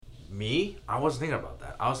Me, I wasn't thinking about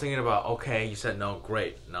that. I was thinking about, okay, you said no,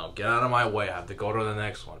 great. Now get out of my way. I have to go to the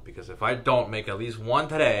next one. Because if I don't make at least one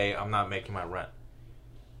today, I'm not making my rent.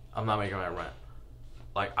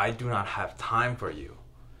 Like, I do not have time for you.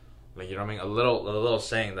 Like, you know what I mean? A little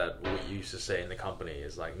saying that we used to say in the company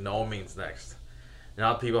is like, no means next.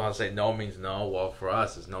 Now people have to say no means no. Well, for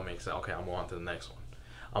us, it's no means okay, I'll move on to the next one.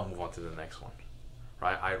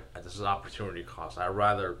 Right? This is opportunity cost. I'd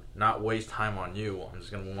rather not waste time on you. I'm just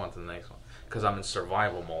going to move on to the next one. Because I'm in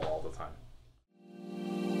survival mode all the time.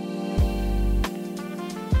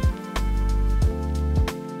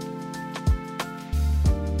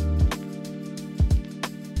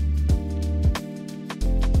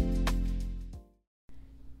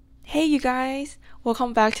 Hey you guys,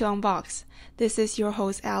 welcome back to Unbox. This is your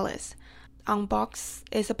host Alice. Unbox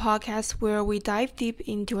is a podcast where we dive deep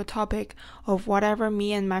into a topic of whatever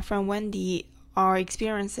me and my friend Wendy are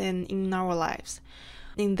experiencing in our lives.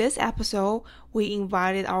 In this episode, we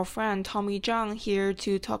invited our friend Tommy Zhang here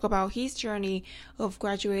to talk about his journey of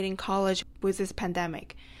graduating college with this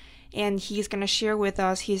pandemic. And he's going to share with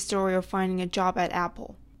us his story of finding a job at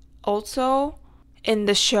Apple. Also, in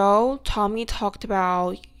the show, Tommy talked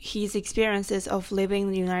about his experiences of living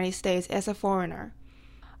in the United States as a foreigner.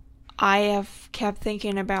 I have kept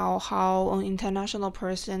thinking about how an international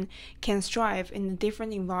person can strive in a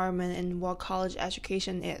different environment and what college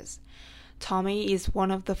education is. Tommy is one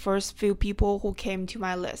of the first few people who came to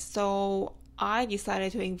my list, so I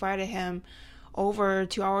decided to invite him over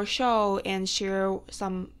to our show and share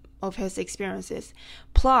some of his experiences.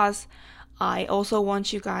 Plus, I also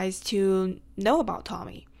want you guys to know about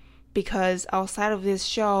Tommy, because outside of this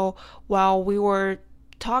show, while we were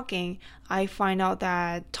talking, I find out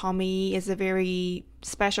that Tommy is a very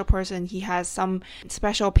special person. He has some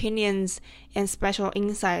special opinions and special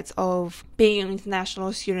insights of being an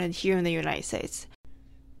international student here in the United States.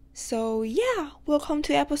 So yeah, welcome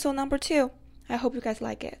to episode number 2. I hope you guys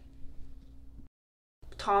like it.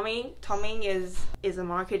 Tommy is a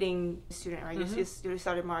marketing student, right? Mm-hmm. You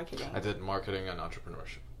started marketing. I did marketing and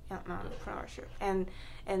entrepreneurship. Entrepreneurship.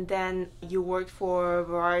 And then you worked for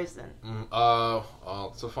Verizon.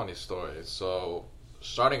 It's a funny story. So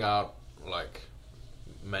starting out, like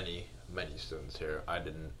many students here, I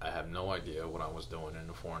have no idea what I was doing in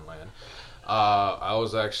a foreign land. I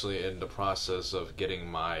was actually in the process of getting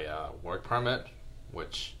my work permit,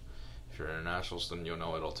 which if you're an international student, you'll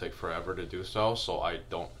know it'll take forever to do so. So I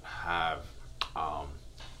don't have an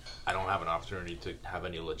opportunity to have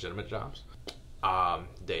any legitimate jobs.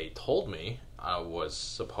 They told me I was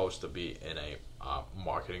supposed to be in a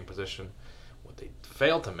marketing position. What they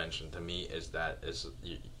failed to mention to me is that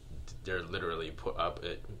they're literally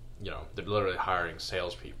they're literally hiring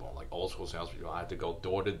salespeople, like old school salespeople. I had to go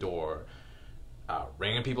door to door,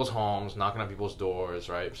 ringing people's homes, knocking on people's doors,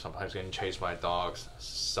 right? Sometimes getting chased by dogs,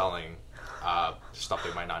 selling stuff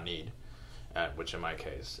they might not need, which in my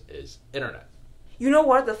case is internet. You know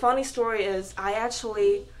what? The funny story is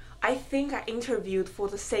I think I interviewed for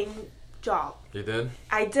the same job. You did?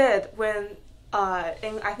 I did when,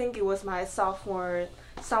 and I think it was my sophomore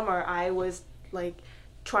summer. I was like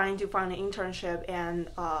trying to find an internship,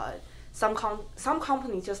 and some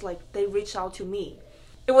companies just like they reached out to me.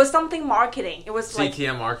 It was something marketing. It was CTM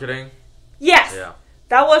like, marketing. Yes. Yeah.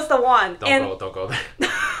 That was the one. Don't go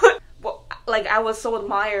there. Well, like I was so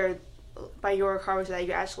admired by your courage that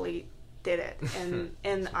you actually did it, and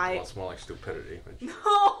It's more like stupidity.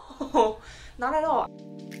 No, not at all.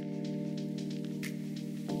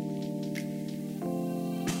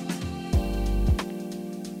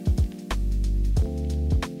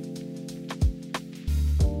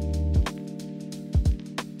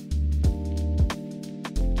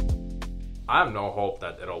 I have no hope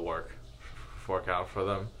that it'll work out for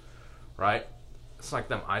them, right? It's like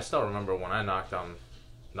them. I still remember when I knocked on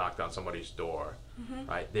somebody's door, mm-hmm.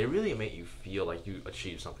 right? They really make you feel like you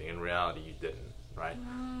achieved something. In reality, you didn't, right?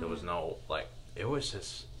 There was no, like, it was a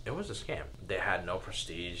scam. They had no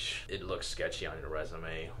prestige. It looked sketchy on your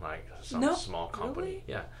resume, like some small company. Really?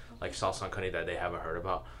 Yeah, like some company that they haven't heard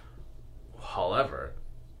about. However,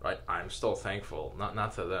 right, I'm still thankful,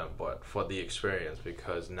 not to them, but for the experience,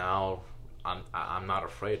 because now I'm not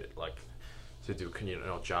afraid, like, to do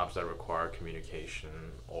jobs that require communication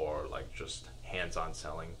or like just hands-on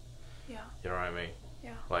selling. Yeah. You know what I mean?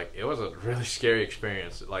 Yeah. Like, it was a really scary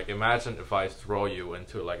experience. Like, imagine if I throw you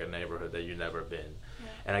into like a neighborhood that you've never been,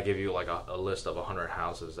 and I give you like a list of 100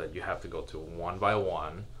 houses that you have to go to one by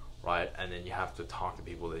one, right? And then you have to talk to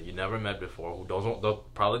people that you never met before, who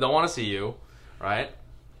probably don't want to see you, right?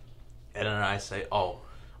 And then I say,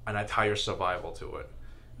 and I tie your survival to it.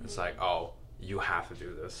 It's like, you have to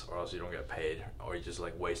do this or else you don't get paid, or you just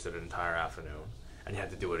like wasted an entire afternoon and you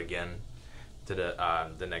have to do it again to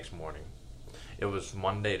the next morning. It was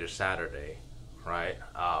Monday to Saturday, right?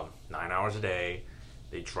 9 hours a day.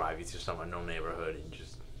 They drive you to some unknown neighborhood and you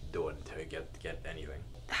just do it until you get anything.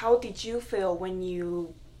 How did you feel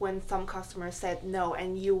when some customers said no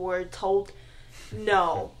and you were told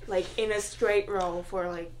no, like in a straight row for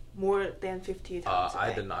like more than 50 times a day?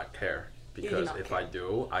 I did not care, because if care. I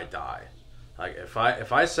do, I die. Like if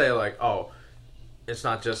I say like, oh, it's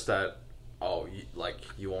not just that, oh,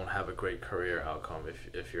 you won't have a great career outcome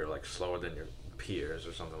if you're like slower than your peers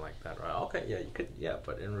or something like that, right? Okay, yeah, you could, yeah,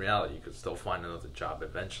 but in reality, you could still find another job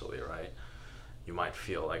eventually, right? You might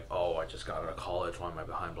feel like, oh, I just got out of college, why am I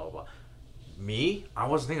behind, blah, blah, blah. Me, I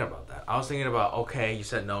wasn't thinking about that. I was thinking about, okay, you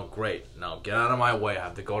said no, great. Now get out of my way. I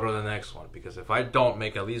have to go to the next one, because if I don't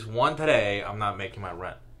make at least one today, I'm not making my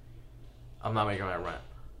rent. I'm not making my rent.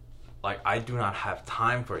 Like, I do not have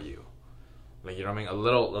time for you. Like, you know what I mean? A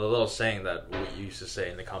little saying that we used to say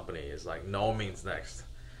in the company is like, no means next.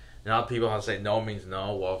 Now people have to say no means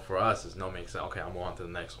no. Well, for us, it's no means okay, I'll move on to the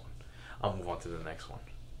next one. I'll move on to the next one.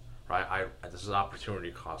 Right? This is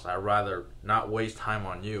opportunity cost. I'd rather not waste time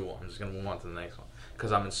on you. I'm just going to move on to the next one,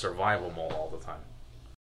 because I'm in survival mode all the time.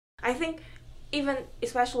 I think even,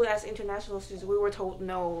 especially as international students, we were told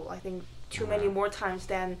no, I think, too many more times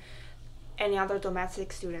than any other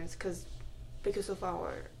domestic students because of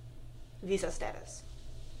our visa status.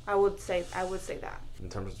 I would say that. In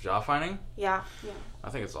terms of job finding? Yeah. I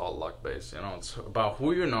think it's all luck based. It's about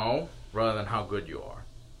who you know rather than how good you are.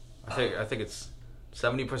 I think it's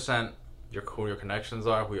 70% who your connections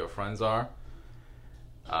are, who your friends are,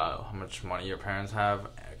 how much money your parents have,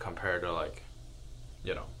 compared to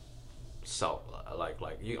self.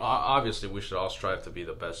 Obviously, we should all strive to be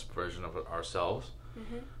the best version of ourselves.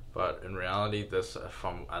 Mm-hmm. But in reality, this,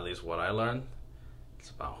 from at least what I learned, it's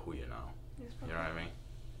about who you know. You know what I mean?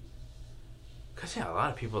 Because a lot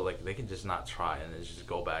of people they can just not try and they just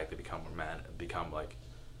go back to become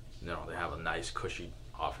they have a nice cushy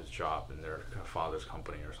office job in their father's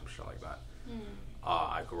company or some shit like that.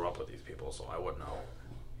 I grew up with these people, so I would know.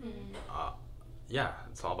 Yeah,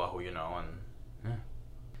 it's all about who you know. And yeah,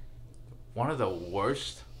 one of the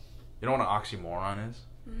worst, you know what an oxymoron is?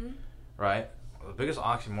 Mm-hmm. Right? The biggest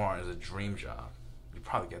oxymoron is a dream job. You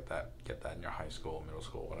probably get that in your high school, middle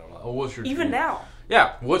school, whatever. Oh, what's your even dream? Now?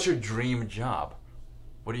 Yeah, what's your dream job?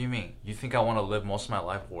 What do you mean? You think I want to live most of my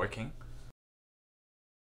life working?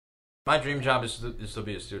 My dream job is to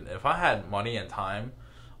be a student. If I had money and time,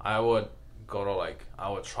 I would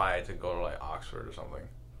try to go to Oxford or something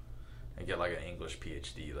and get an English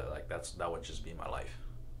PhD. That would just be my life.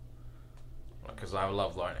 Because I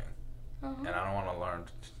love learning, and I don't want to learn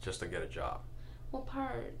just to get a job. What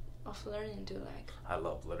part of learning do you like? I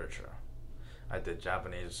love literature. I did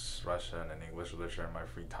Japanese, Russian, and English literature in my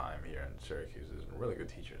free time here in Syracuse. There's really good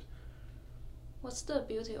teachers. What's the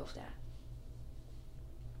beauty of that?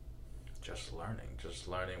 Just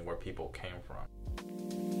learning where people came from.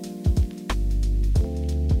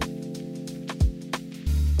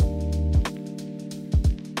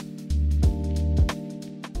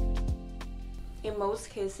 In most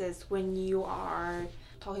cases, when you are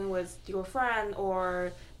talking with your friend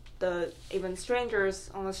or even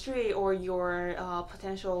strangers on the street or your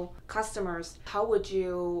potential customers, how would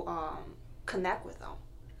you connect with them?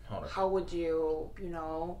 How would you,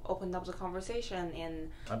 open up the conversation?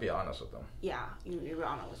 And I'd be honest with them. Yeah, you'd be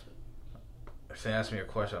honest. If they ask me a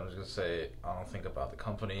question, I'm just gonna say I don't think about the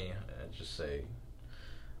company, and just say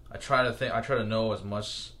I try to know as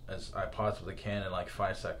much as I possibly can in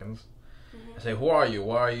 5 seconds. Mm-hmm. I say, who are you?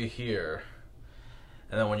 Why are you here?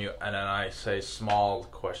 And then I say small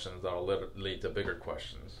questions that'll lead to bigger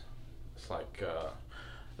questions. It's like,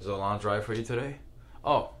 is the lawn dry for you today?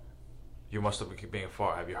 Oh, you must have been being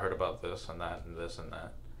far. Have you heard about this and that and this and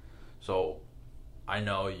that? So I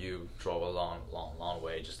know you drove a long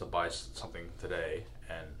way just to buy something today,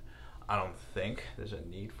 and I don't think there's a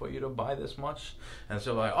need for you to buy this much. And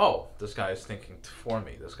so oh, this guy is thinking for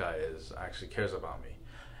me. This guy actually cares about me.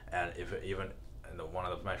 And one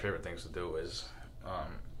of my favorite things to do is,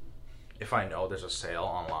 if I know there's a sale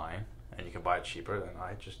online and you can buy it cheaper, then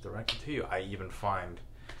I just direct it to you. I even find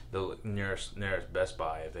the nearest Best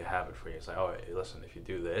Buy if they have it for you. It's like, oh, hey, listen, if you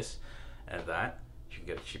do this and that, you can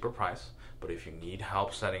get a cheaper price. But if you need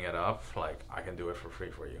help setting it up, I can do it for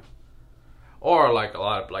free for you. Or a lot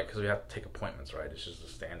of because we have to take appointments, right? It's just a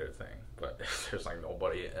standard thing. But if there's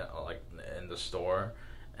nobody in the store,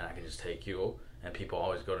 and I can just take you. And people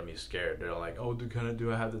always go to me scared. They're like, oh, do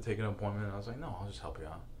I have to take an appointment? And I was like, no, I'll just help you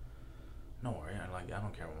out. No worry. I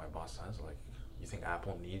don't care what my boss says. you think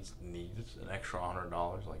Apple needs an extra $100?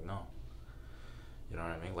 Like, no. You know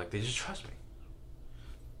what I mean? Like, they just trust me.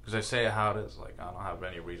 Because I say it how it is. Like, I don't have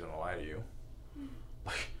any reason to lie to you.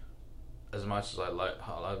 Like, as much as I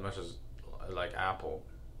like Apple,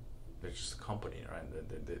 they're just a company, right?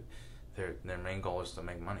 Their main goal is to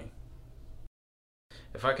make money.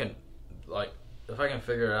 If I can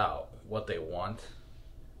figure out what they want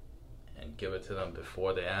and give it to them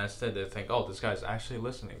before they ask it, they think, oh, this guy's actually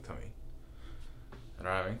listening to me. You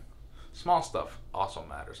know what I mean? Small stuff also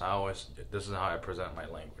matters. This is how I present my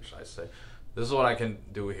language. I say, this is what I can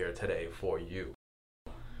do here today for you.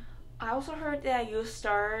 I also heard that you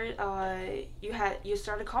start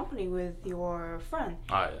a company with your friend.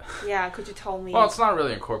 Oh, yeah. Yeah, could you tell me? Well, it's not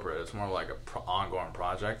really incorporated. It's more like an ongoing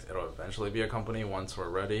project. It'll eventually be a company once we're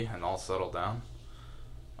ready and all settled down.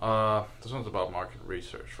 This one's about market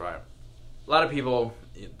research, right? A lot of people,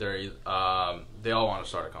 they all want to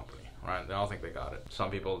start a company, right? They all think they got it. Some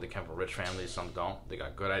people, they come from rich families, some don't. They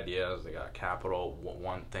got good ideas, they got capital.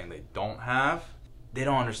 One thing they don't have, they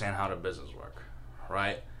don't understand how the business work,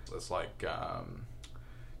 right? It's like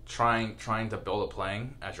trying to build a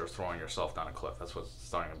plane as you're throwing yourself down a cliff. That's what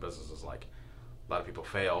starting a business is like. A lot of people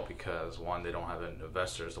fail because, one, they don't have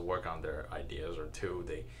investors to work on their ideas, or two,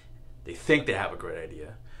 they think they have a great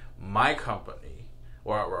idea. My company,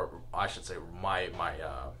 or I should say my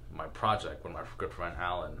project with my good friend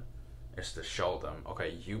Alan, is to show them,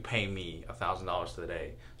 okay, you pay me $1,000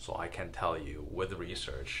 today so I can tell you with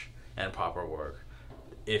research and proper work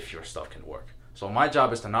if your stuff can work. So my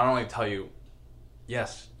job is to not only tell you,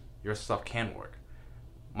 yes, your stuff can work.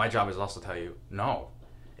 My job is also to tell you, no,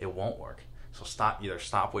 it won't work. So either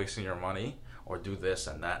stop wasting your money or do this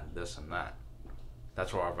and that and this and that.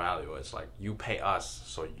 That's where our value is. Like, you pay us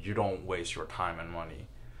so you don't waste your time and money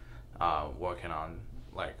working on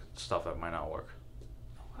like stuff that might not work.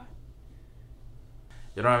 Okay.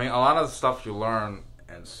 You know what I mean? A lot of the stuff you learn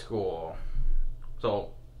in school.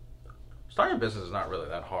 So starting a business is not really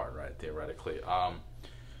that hard, right? Theoretically. A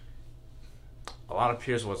lot of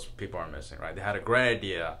here's what people are missing, right? They had a great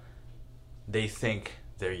idea. They think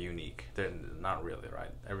they're unique. They're not really,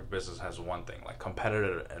 right? Every business has one thing, like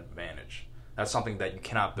competitive advantage. That's something that you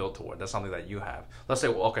cannot build toward. That's something that you have. Let's say,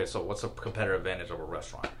 well, okay, so what's the competitive advantage of a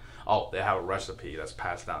restaurant? Oh, they have a recipe that's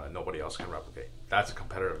passed down that nobody else can replicate. That's a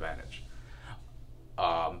competitive advantage.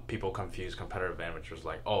 People confuse competitive advantage with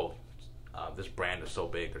like, oh, this brand is so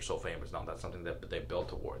big, they're so famous. No, that's something that they build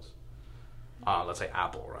towards. Let's say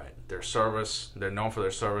Apple, right? Their service, they're known for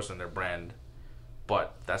their service and their brand,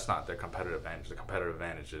 but that's not their competitive advantage. The competitive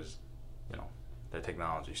advantage is, their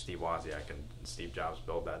technology. Steve Wozniak and Steve Jobs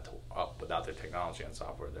built that up without their technology and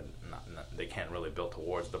software. They can't really build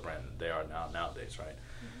towards the brand they are nowadays, right?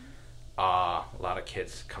 Mm-hmm. A lot of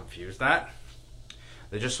kids confuse that.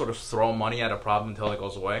 They just sort of throw money at a problem until it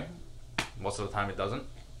goes away. Most of the time it doesn't.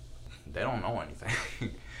 They don't know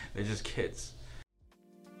anything. They're just kids.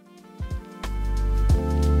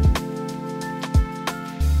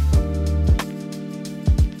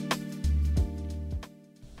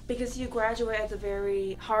 Because you graduate at a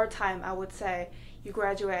very hard time, I would say. You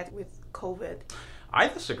graduate with COVID. I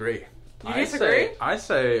disagree. You disagree? I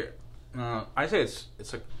say it's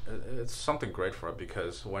something great for it,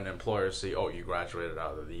 because when employers see, oh, you graduated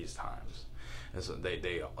out of these times, and so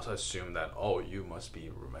they also assume that, oh, you must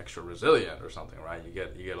be extra resilient or something, right? You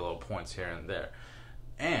get a little points here and there.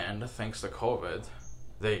 And thanks to COVID,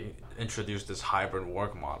 they introduced this hybrid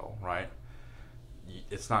work model, right?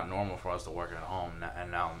 It's not normal for us to work at home,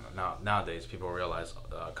 and nowadays people realize,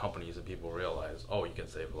 companies and people realize, oh, you can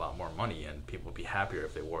save a lot more money, and people will be happier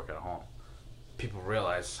if they work at home. People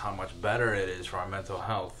realize how much better it is for our mental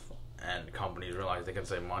health, and companies realize they can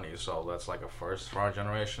save money. So that's like a first for our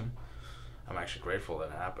generation. I'm actually grateful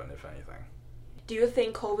that it happened, if anything. Do you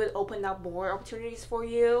think COVID opened up more opportunities for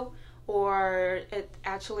you, or it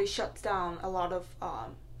actually shuts down a lot of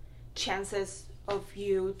chances of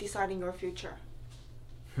you deciding your future?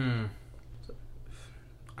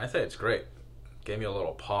 I say it's great. Gave me a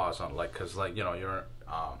little pause on because you're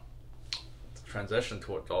transition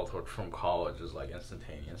to adulthood from college is like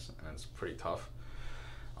instantaneous, and it's pretty tough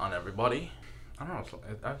on everybody. I don't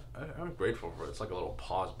know. I'm grateful for it. It's like a little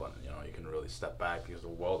pause button. You can really step back because the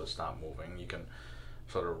world has stopped moving. You can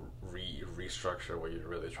sort of restructure what you're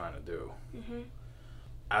really trying to do. Mm-hmm.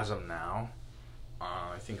 As of now,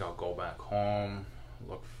 I think I'll go back home.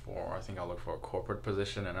 I'll look for a corporate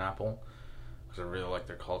position in Apple, because I really like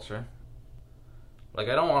their culture. Like,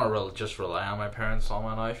 I don't want to just rely on my parents all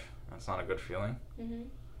my life. That's not a good feeling. Mm-hmm.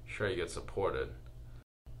 Sure, you get supported.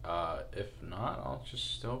 If not, I'll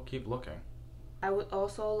just still keep looking. I would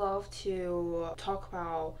also love to talk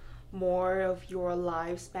about more of your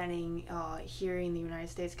life spending here in the United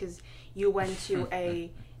States? Because you went to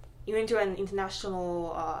an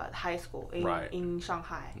international high school in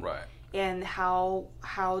Shanghai. Right. And how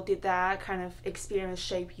did that kind of experience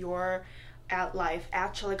shape your life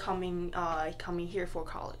actually coming here for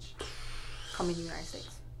college, coming to the United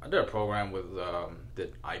States? I did a program with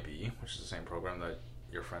did IB, which is the same program that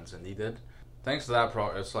your friend Cindy did. Thanks to that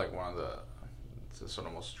it's like one of the sort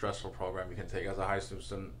of most stressful program you can take as a high school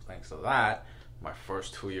student. Thanks to that, my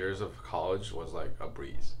first 2 years of college was like a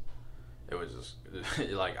breeze. It was just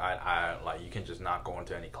like I like you can just not go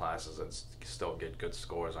into any classes and still get good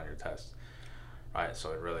scores on your tests, right?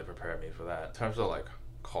 So it really prepared me for that. In terms of like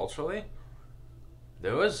culturally,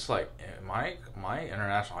 there was like my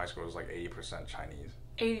international high school was like 80% Chinese.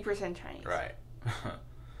 80% Chinese. Right.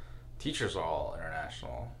 Teachers are all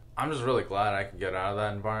international. I'm just really glad I could get out of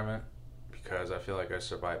that environment because I feel like I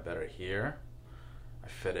survived better here. I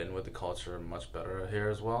fit in with the culture much better here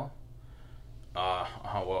as well.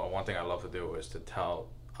 Well, one thing I love to do is to tell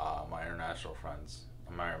my international friends,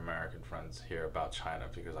 my American friends here about China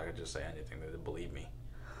because I could just say anything, they'd believe me.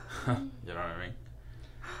 You know what I mean?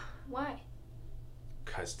 Why?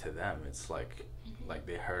 Because to them, it's like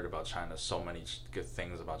they heard about China, so many good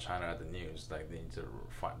things about China at the news. Like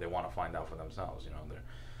they want to find out for themselves. You know, they're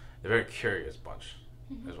a very curious bunch.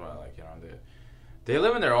 Is what I like. You know, they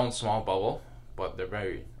live in their own small bubble, but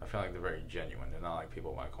I feel like they're very genuine. They're not like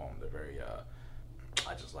people back home. They're very.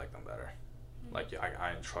 I just like them better. Like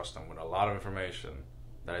I entrust them with a lot of information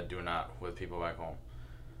that I do not with people back home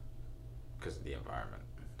because of the environment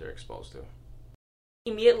they're exposed to.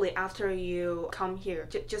 Immediately after you come here,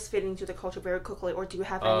 just fit into the culture very quickly, or do you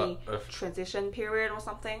have any transition period or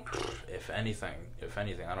something? If anything,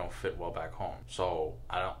 I don't fit well back home. So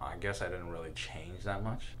I guess I didn't really change that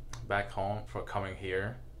much back home for coming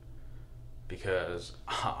here, because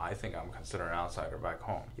I think I'm considered an outsider back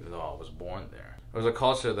home, even though I was born there. It was a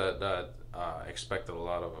culture that expected a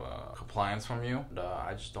lot of compliance from you. And,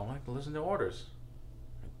 I just don't like to listen to orders.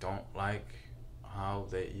 I don't like how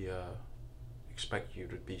they expect you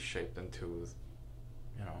to be shaped into,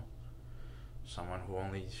 you know, someone who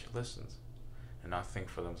only listens and not think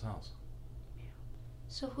for themselves.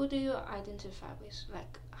 So who do you identify with?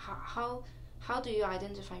 Like how do you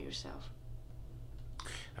identify yourself?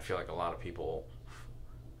 I feel like a lot of people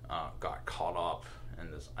got caught up in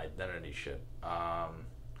this identity shit.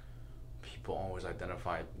 People always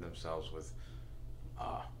identify themselves with,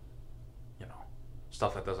 you know,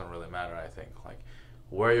 stuff that doesn't really matter. I think like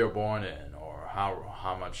where you're born in, or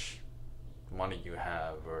how much money you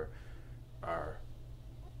have, or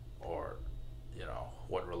you know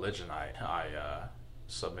what religion I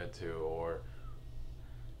submit to, or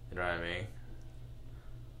you know what I mean.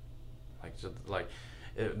 Like just like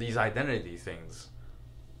these identity things,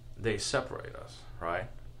 they separate us, right?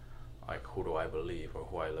 Like who do I believe, or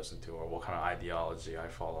who I listen to, or what kind of ideology I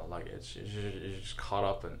follow. Like you're just caught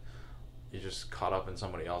up in. You're just caught up in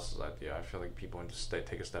somebody else's idea. I feel like people need to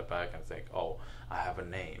take a step back and think, oh, I have a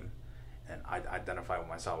name, and I identify with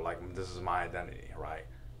myself. Like this is my identity, right?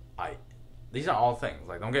 These are all things.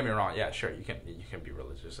 Like don't get me wrong. Yeah, sure, you can be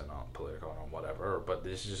religious and political and whatever, but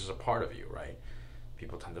this is just a part of you, right?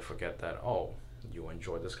 People tend to forget that. Oh, you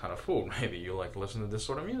enjoy this kind of food. Maybe you like to listen to this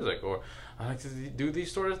sort of music, or I like to do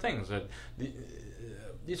these sort of things.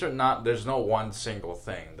 These are not. There's no one single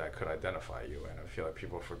thing that could identify you, and I feel like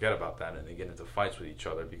people forget about that, and they get into fights with each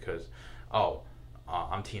other because,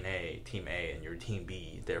 I'm Team A, and you're Team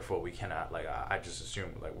B. Therefore, we cannot. Like I just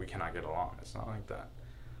assume like we cannot get along. It's not like that.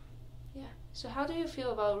 Yeah. So how do you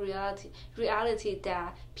feel about reality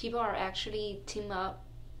that people are actually team up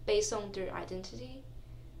based on their identity?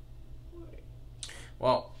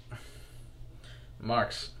 Well,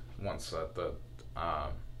 Marx once said that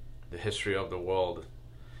the history of the world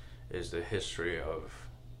is the history of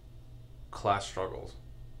class struggles,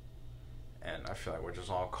 and I feel like we're just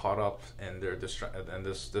all caught up in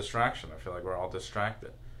this distraction. I feel like we're all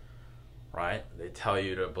distracted, right? They tell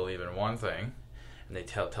you to believe in one thing, and they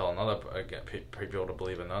tell another people to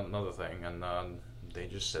believe in another thing, and they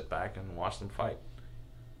just sit back and watch them fight.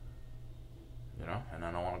 You know, and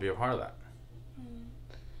I don't want to be a part of that.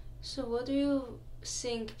 So what do you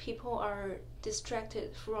think people are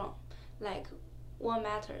distracted from? Like, what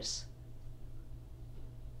matters?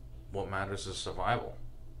 What matters is survival.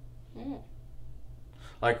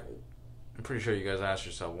 Like, I'm pretty sure you guys ask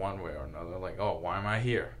yourself one way or another, like, oh, why am I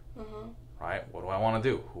here? Right? What do I want to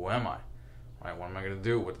do? Who am I? Right? What am I going to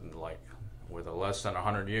do with a less than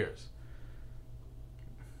 100 years?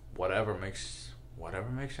 Whatever makes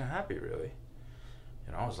you happy, really.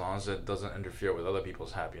 You know, as long as it doesn't interfere with other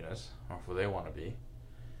people's happiness or who they want to be.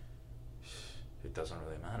 it doesn't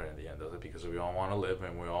really matter in the end, does it? Because we all want to live,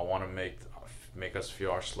 and we all want to make us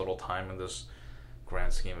feel our little time in this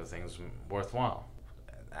grand scheme of things worthwhile.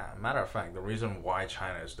 Matter of fact, the reason why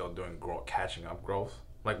China is still doing catching up growth,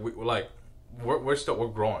 we're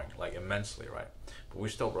growing like immensely, right? But we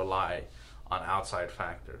still rely on outside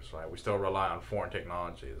factors, right? We still rely on foreign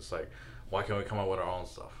technology. It's like, why can't we come up with our own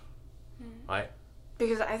stuff, right?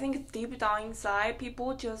 Because I think deep down inside,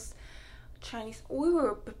 people just Chinese.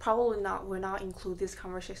 We're not include this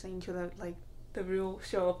conversation into the real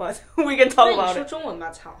show, but we can talk about it. 那你说中文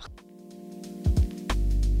吧，操。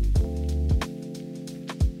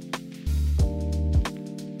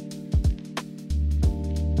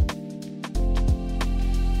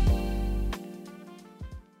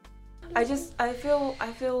I feel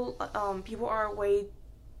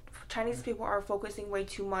Chinese people are focusing way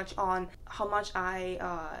too much on how much I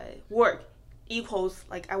work equals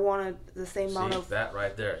I wanted the same amount of. That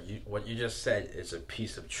right there, what you just said is a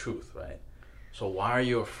piece of truth, right? So why are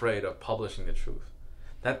you afraid of publishing the truth?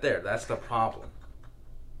 That's the problem.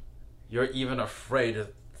 You're even afraid to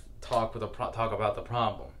talk about the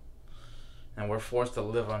problem, and we're forced to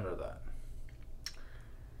live under that.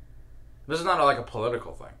 This is not like a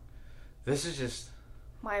political thing. This is just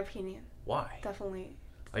my opinion. Why? Definitely.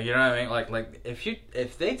 You know what I mean? Like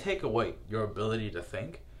if they take away your ability to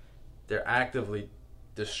think, they're actively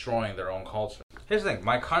destroying their own culture. Here's the thing: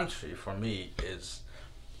 my country for me is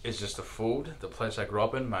just the food, the place I grew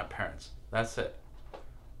up in, my parents. That's it.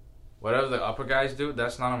 Whatever the upper guys do,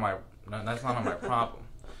 that's none of my problem.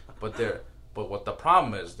 But what the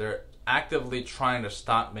problem is, they're actively trying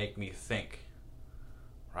to make me think.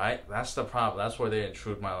 Right? That's the problem. That's where they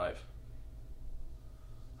intrude my life.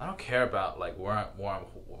 I don't care about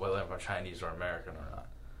whether I'm Chinese or American or not.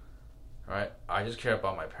 Right? I just care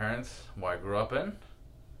about my parents, what I grew up in,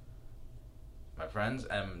 my friends,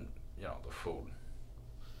 and the food.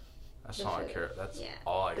 That's all I care. That's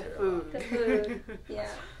all I care about. The food. Yeah,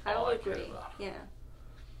 I will agree. Yeah.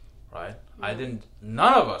 Right?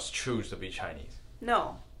 None of us choose to be Chinese.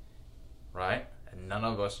 No. Right? And none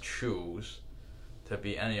of us choose to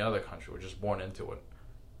be any other country. We're just born into it.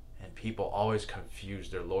 And people always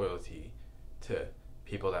confuse their loyalty to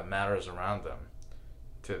people that matters around them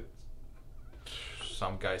to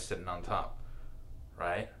some guy sitting on top.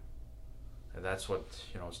 Right? And that's what,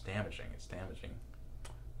 it's damaging. It's damaging.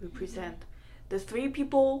 Represent. The 3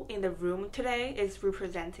 people in the room today is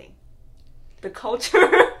representing the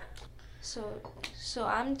culture. So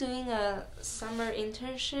I'm doing a summer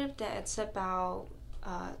internship that's about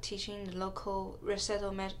teaching the local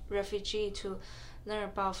resettlement refugee to learn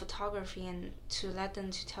about photography and to let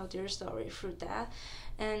them to tell their story through that.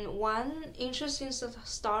 And one interesting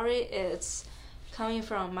story is coming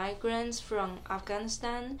from migrants from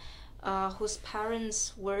Afghanistan whose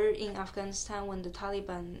parents were in Afghanistan when the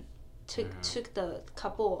Taliban took the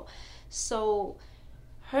Kabul. So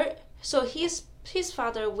his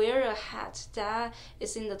father wear a hat that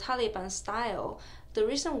is in the Taliban style. The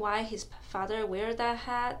reason why his father wear that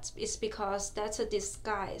hat is because that's a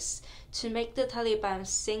disguise to make the Taliban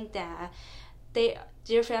think that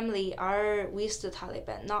their family are with the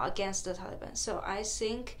Taliban, not against the Taliban. So I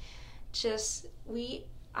think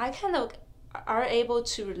I kind of are able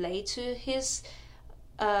to relate to his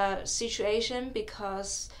situation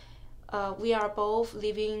because we are both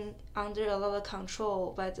living under a lot of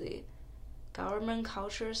control by the government,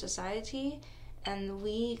 culture, society, and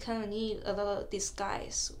we kind of need a lot of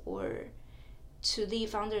disguise or to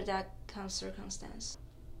live under that kind of circumstance.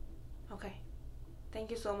 Okay. Thank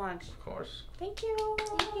you so much. Of course. Thank you.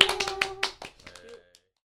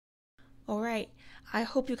 Alright, I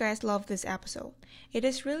hope you guys love this episode. It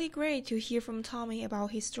is really great to hear from Tommy about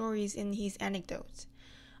his stories and his anecdotes.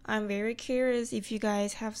 I'm very curious if you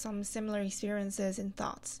guys have some similar experiences and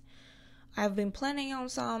thoughts. I've been planning on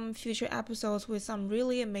some future episodes with some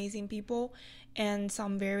really amazing people and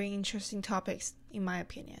some very interesting topics, in my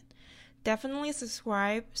opinion. Definitely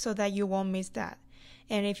subscribe so that you won't miss that.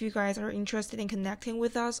 And if you guys are interested in connecting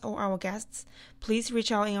with us or our guests, please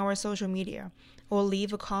reach out in our social media or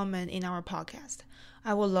leave a comment in our podcast.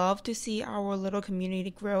 I would love to see our little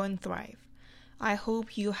community grow and thrive. I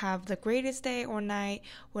hope you have the greatest day or night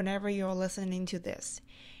whenever you're listening to this.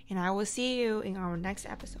 And I will see you in our next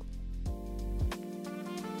episode.